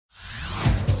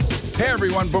Hey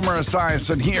everyone, Boomer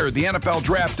Esiason here. The NFL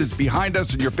draft is behind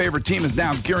us and your favorite team is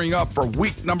now gearing up for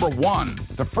week number 1.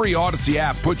 The free Odyssey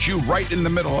app puts you right in the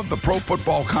middle of the pro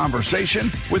football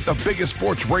conversation with the biggest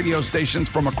sports radio stations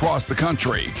from across the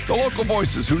country. The local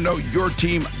voices who know your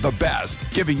team the best,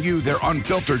 giving you their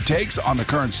unfiltered takes on the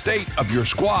current state of your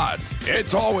squad.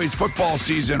 It's always football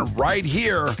season right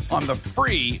here on the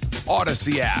free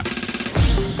Odyssey app.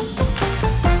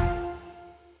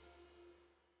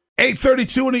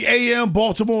 8:32 in the a.m.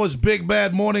 Baltimore's Big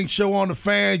Bad Morning Show on the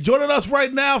Fan. Joining us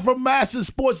right now from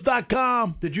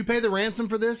MASNsports.com. Did you pay the ransom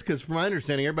for this? Because from my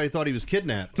understanding, everybody thought he was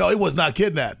kidnapped. No, he was not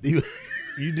kidnapped. Did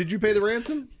you pay the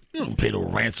ransom? You don't pay no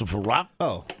ransom for Roch.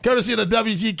 Oh. Courtesy of the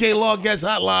WGK Law Guest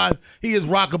Hotline, he is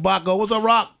Roch Kubatko. What's up,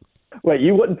 Roch? Wait,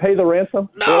 you wouldn't pay the ransom?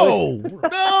 No,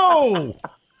 no.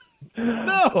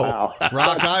 No. Wow.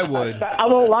 Roch, I would. I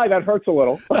won't lie, that hurts a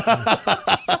little.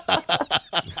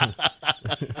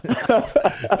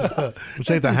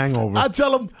 Save the hangover. I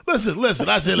tell him, listen.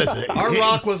 I say, listen. Our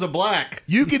Roch was a black.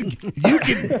 You can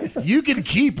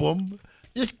keep him.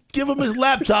 Just give him his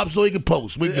laptop so he can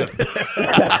post. We good. Just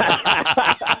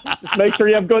make sure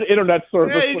you have good internet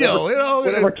service. There you go.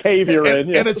 Whatever cave you're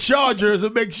in. And the chargers,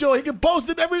 and make sure he can post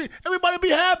it. Everybody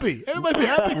be happy. Everybody be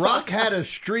happy. Roch had a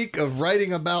streak of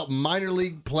writing about minor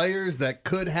league players that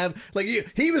could have, like,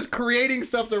 he was creating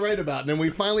stuff to write about, and then we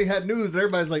finally had news.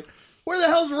 Everybody's like, where the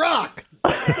hell's Roch?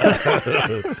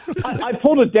 I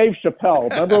pulled a Dave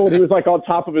Chappelle. Remember when he was like on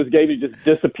top of his game, he just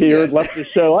disappeared, left the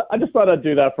show. I just thought I'd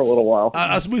do that for a little while.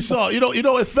 As we saw,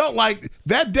 it felt like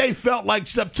that day felt like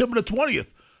September the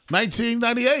 20th,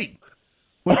 1998,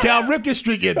 when Cal Ripken's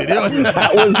streak ended. That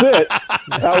was it.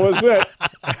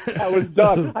 That was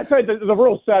done. I tell you, the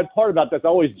real sad part about this, I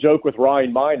always joke with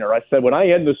Ryan Miner. I said, when I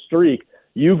end the streak,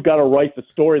 you've got to write the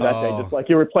story that day, just like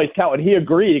you replaced Cal. And he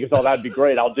agreed. He goes, oh, that'd be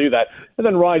great. I'll do that. And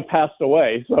then Ryan passed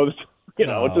away. So, it just did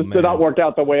not work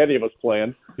out the way any of us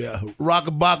planned. Yeah. Roch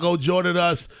Kubatko joining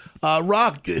us.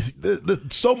 Roch,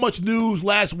 so much news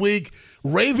last week.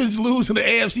 Ravens lose in the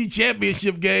AFC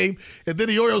Championship game. And then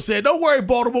the Orioles said, don't worry,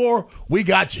 Baltimore. We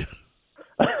got you.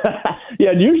 Yeah,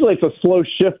 and usually it's a slow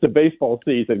shift to baseball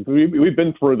season. We've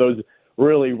been through those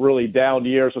really, really down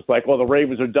years. It's like, well, the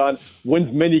Ravens are done.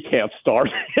 When's minicamp start?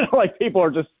 Like people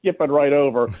are just skipping right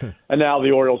over. And now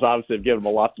the Orioles obviously have given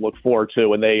them a lot to look forward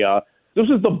to. And they, this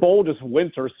is the boldest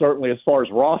winter, certainly as far as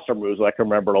roster moves I can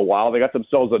remember in a while. They got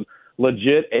themselves a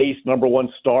legit ace number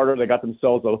 1 starter. They got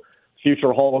themselves a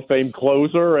future Hall of Fame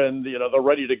closer, and they're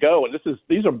ready to go. And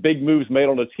these are big moves made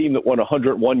on a team that won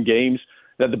 101 games,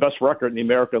 that had the best record in the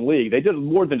American League. They did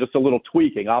more than just a little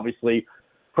tweaking. Obviously,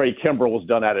 Craig Kimbrell was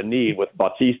done out of need with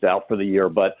Bautista out for the year,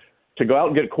 but to go out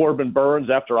and get Corbin Burns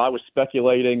after I was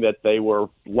speculating that they were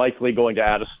likely going to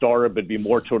add a starter but be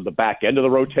more toward the back end of the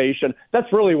rotation,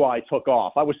 that's really why I took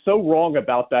off. I was so wrong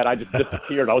about that, I just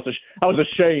disappeared. I was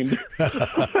ashamed.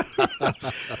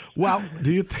 Well,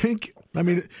 do you think,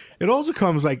 it also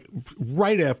comes like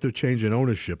right after change in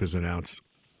ownership is announced.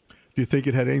 Do you think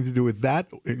it had anything to do with that,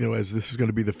 as this is going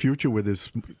to be the future where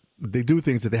they do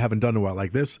things that they haven't done in a while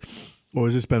like this? Or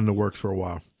has this been in the works for a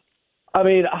while? I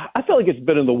feel like it's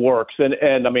been in the works. And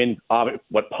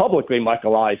what publicly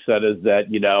Michael I said is that,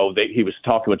 he was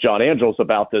talking with John Angelos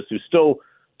about this, who still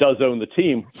does own the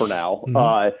team for now.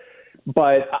 Mm-hmm.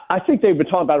 But I think they've been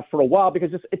talking about it for a while because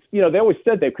it's they always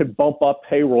said they could bump up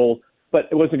payroll, but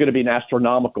it wasn't going to be an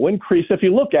astronomical increase. If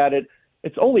you look at it,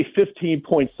 it's only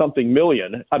 15-point-something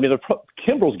million.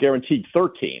 Kimbrell's guaranteed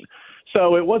 13.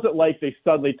 So it wasn't like they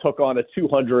suddenly took on a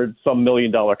 $200-some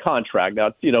million contract.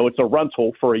 Now, it's a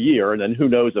rental for a year, and then who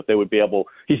knows if they would be able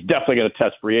 – he's definitely going to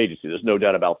test free agency. There's no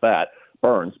doubt about that,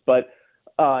 Burns. But,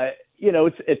 it's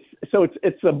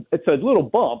a little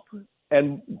bump,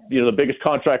 and, the biggest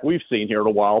contract we've seen here in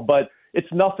a while. But it's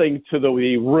nothing to the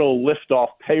real liftoff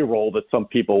payroll that some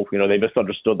people, they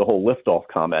misunderstood the whole liftoff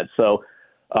comment. So,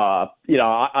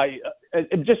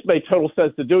 it just made total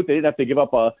sense to do it. They didn't have to give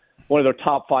up one of their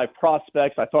top 5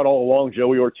 prospects. I thought all along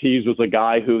Joey Ortiz was a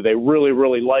guy who they really,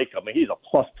 really like. He's a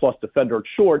plus defender at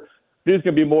short. He's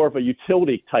going to be more of a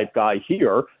utility type guy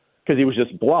here because he was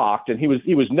just blocked, and he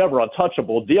was never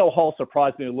untouchable. DL Hall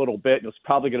surprised me a little bit, and it's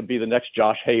probably going to be the next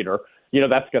Josh Hader.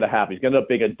 That's going to happen. He's going to end up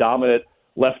being a dominant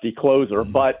lefty closer.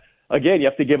 But, again, you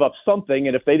have to give up something,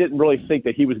 and if they didn't really think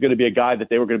that he was going to be a guy that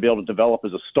they were going to be able to develop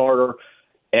as a starter,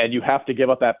 and you have to give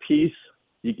up that piece,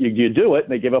 you do it,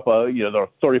 and they give up their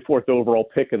 34th overall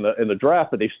pick in the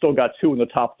draft, but they've still got 2 in the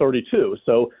top 32.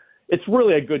 So it's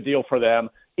really a good deal for them,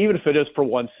 even if it is for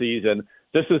one season.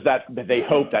 This is that they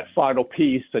hope that final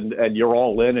piece, and you're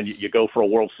all in, and you go for a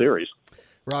World Series.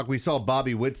 Roch, we saw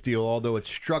Bobby Witt's deal, although it's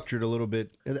structured a little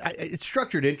bit. It's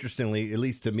structured interestingly, at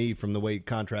least to me, from the way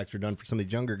contracts are done for some of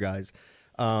these younger guys.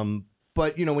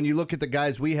 But, when you look at the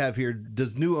guys we have here,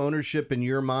 does new ownership in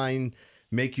your mind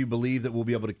make you believe that we'll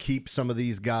be able to keep some of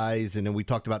these guys? And then we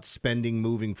talked about spending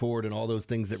moving forward and all those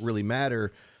things that really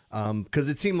matter. Because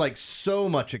it seemed like so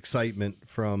much excitement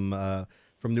from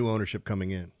new ownership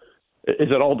coming in.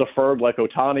 Is it all deferred like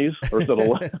Ohtani's, or is it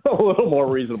a little more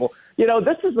reasonable?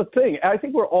 This is the thing. I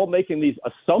think we're all making these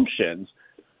assumptions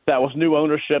that with new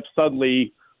ownership,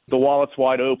 suddenly the wallet's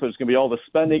wide open, there's going to be all the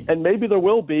spending, and maybe there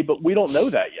will be, but we don't know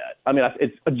that yet. I mean,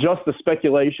 it's just a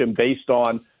speculation based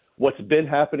on what's been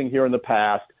happening here in the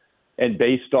past, and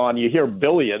based on, you hear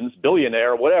billions,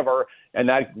 billionaire, whatever, and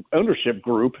that ownership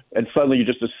group, and suddenly you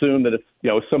just assume that it's,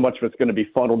 so much of it's going to be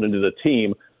funneled into the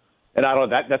team. And I don't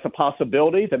know, that's a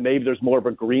possibility, that maybe there's more of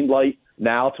a green light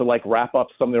now to wrap up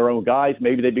some of their own guys.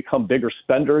 Maybe they become bigger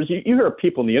spenders. You hear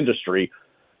people in the industry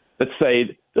that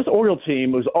say this Oriole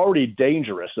team was already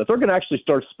dangerous. If they're going to actually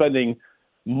start spending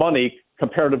money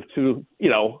comparative to,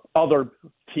 other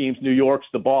teams, New York's,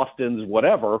 the Bostons,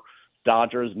 whatever,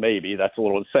 Dodgers, maybe, that's a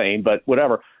little insane, but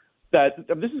whatever, that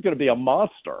this is going to be a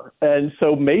monster. And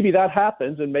so maybe that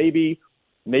happens, and maybe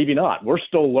not. We're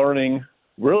still learning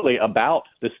really about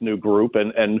this new group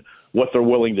and what they're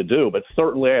willing to do. But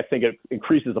certainly I think it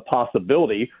increases the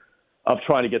possibility of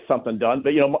trying to get something done.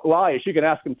 But, Elias, you can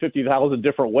ask him 50,000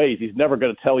 different ways. He's never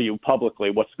going to tell you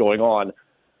publicly what's going on.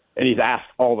 And he's asked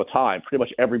all the time, pretty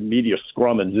much every media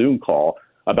scrum and Zoom call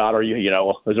about,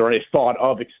 is there any thought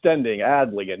of extending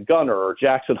Adley and Gunnar or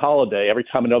Jackson Holiday every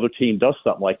time another team does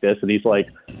something like this? And he's like,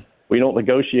 we don't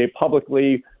negotiate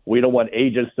publicly. We don't want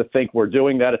agents to think we're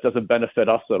doing that. It doesn't benefit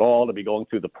us at all to be going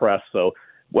through the press. So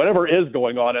whatever is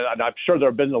going on, and I'm sure there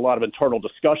have been a lot of internal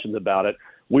discussions about it,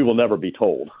 we will never be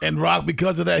told. And Roch,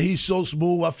 because of that, he's so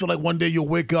smooth. I feel like one day you'll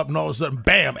wake up and all of a sudden,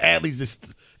 bam, Adley's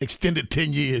extended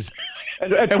 10 years.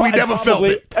 And we never felt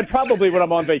it. And probably when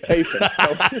I'm on vacation.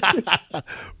 So.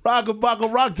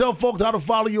 Roch, tell folks how to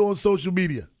follow you on social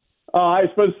media.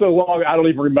 It's been so long, I don't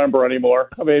even remember anymore.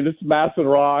 I mean, this is MASN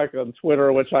Roch on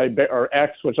Twitter, or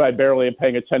X, which I barely am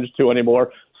paying attention to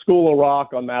anymore. School of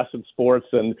Roch on MASN Sports.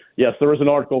 And, yes, there was an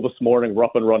article this morning. We're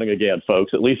up and running again,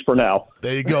 folks, at least for now.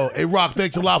 There you go. Hey, Roch,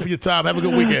 thanks a lot for your time. Have a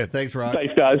good weekend. Thanks, Roch.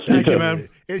 Thanks, guys. Thank you, man.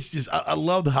 It's just, I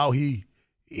love how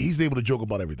he's able to joke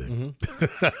about everything.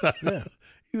 Mm-hmm. Yeah.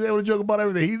 He's able to joke about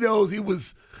everything. He knows he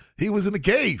was in the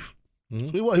cave.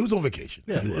 Mm-hmm. He was on vacation.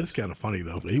 Yeah, it's kind of funny,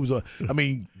 though. He was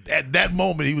at that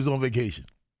moment, he was on vacation.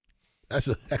 That's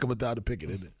a heck of a time to pick it,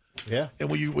 isn't it? Yeah. And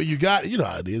when you got,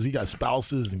 how it is, you got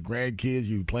spouses and grandkids,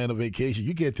 you plan a vacation,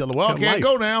 you can't tell them, well, I can't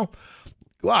go now.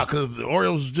 Why? Because the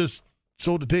Orioles just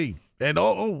sold the team. And,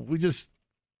 we just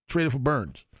traded for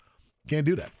Burns. Can't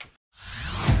do that.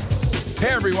 Hey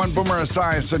everyone, Boomer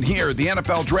Esiason here. The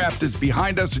NFL Draft is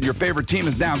behind us and your favorite team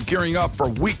is now gearing up for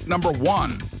week number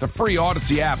 1. The free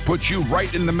Odyssey app puts you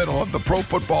right in the middle of the pro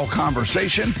football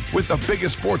conversation with the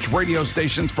biggest sports radio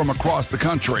stations from across the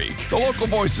country. The local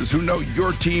voices who know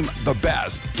your team the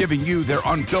best, giving you their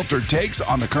unfiltered takes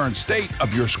on the current state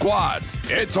of your squad.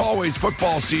 It's always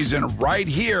football season right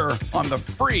here on the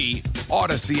free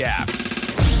Odyssey app.